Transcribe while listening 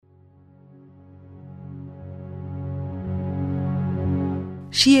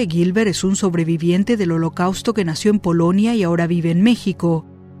Shie Gilbert es un sobreviviente del Holocausto que nació en Polonia y ahora vive en México.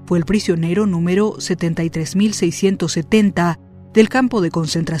 Fue el prisionero número 73.670 del campo de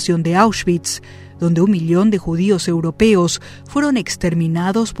concentración de Auschwitz, donde 1 millón de judíos europeos fueron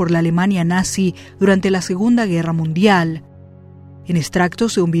exterminados por la Alemania nazi durante la Segunda Guerra Mundial. En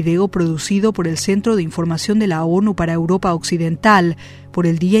extractos de un video producido por el Centro de Información de la ONU para Europa Occidental por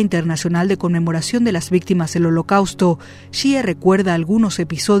el Día Internacional de Conmemoración de las Víctimas del Holocausto, Shie recuerda algunos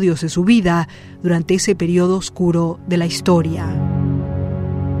episodios de su vida durante ese periodo oscuro de la historia.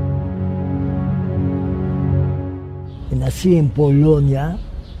 Nací en Polonia,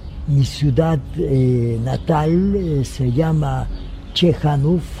 mi ciudad natal se llama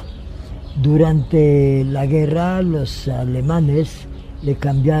Ciechanów. Durante la guerra los alemanes le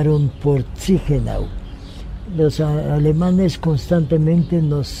cambiaron por Ciechanów. Los alemanes constantemente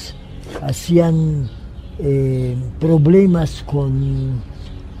nos hacían problemas con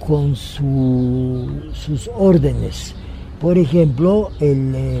sus órdenes. Por ejemplo,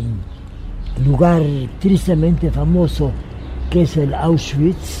 el lugar tristemente famoso que es el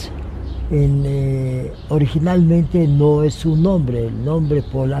Auschwitz, originalmente no es su nombre, el nombre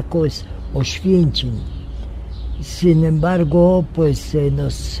polaco es Auschwitz. Sin embargo, pues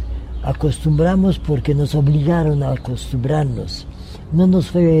nos acostumbramos porque nos obligaron a acostumbrarnos. No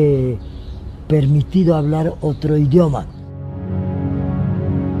nos fue permitido hablar otro idioma.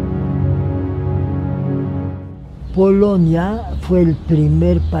 Polonia fue el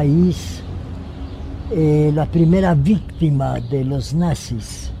primer país, la primera víctima de los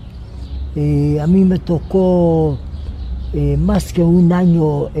nazis. A mí me tocó más que un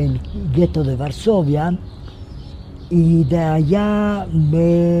año el gueto de Varsovia y de allá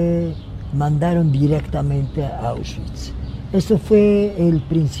me mandaron directamente a Auschwitz. Eso fue el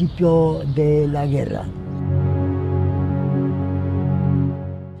principio de la guerra.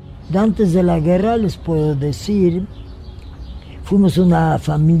 Antes de la guerra les puedo decir, fuimos una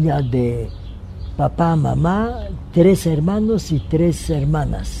familia de papá, mamá, 3 hermanos y 3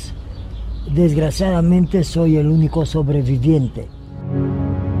 hermanas. Desgraciadamente soy el único sobreviviente.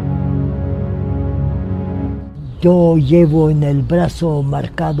 Yo llevo en el brazo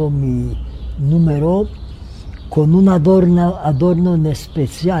marcado mi número con un adorno en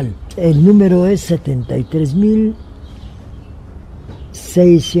especial. El número es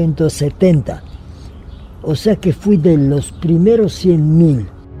 73.670. O sea que fui de los primeros 100.000.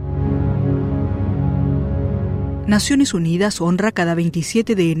 Naciones Unidas honra cada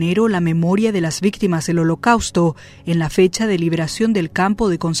 27 de enero la memoria de las víctimas del Holocausto en la fecha de liberación del campo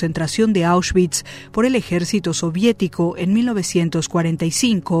de concentración de Auschwitz por el ejército soviético en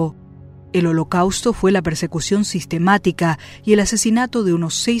 1945. El Holocausto fue la persecución sistemática y el asesinato de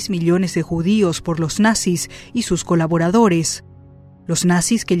unos 6 millones de judíos por los nazis y sus colaboradores. Los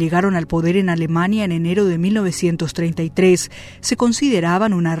nazis que llegaron al poder en Alemania en enero de 1933 se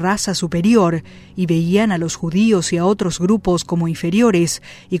consideraban una raza superior y veían a los judíos y a otros grupos como inferiores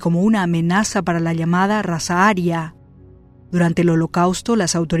y como una amenaza para la llamada raza aria. Durante el Holocausto,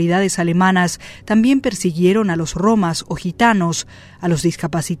 las autoridades alemanas también persiguieron a los romas o gitanos, a los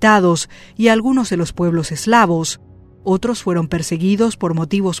discapacitados y a algunos de los pueblos eslavos. Otros fueron perseguidos por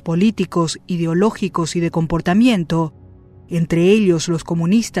motivos políticos, ideológicos y de comportamiento, entre ellos los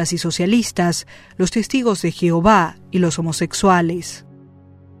comunistas y socialistas, los testigos de Jehová y los homosexuales.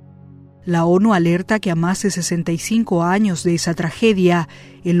 La ONU alerta que a más de 65 años de esa tragedia,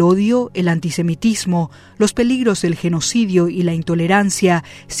 el odio, el antisemitismo, los peligros del genocidio y la intolerancia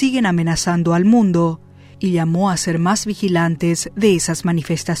siguen amenazando al mundo, y llamó a ser más vigilantes de esas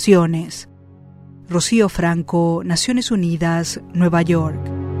manifestaciones. Rocío Franco, Naciones Unidas, Nueva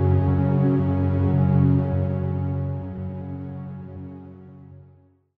York.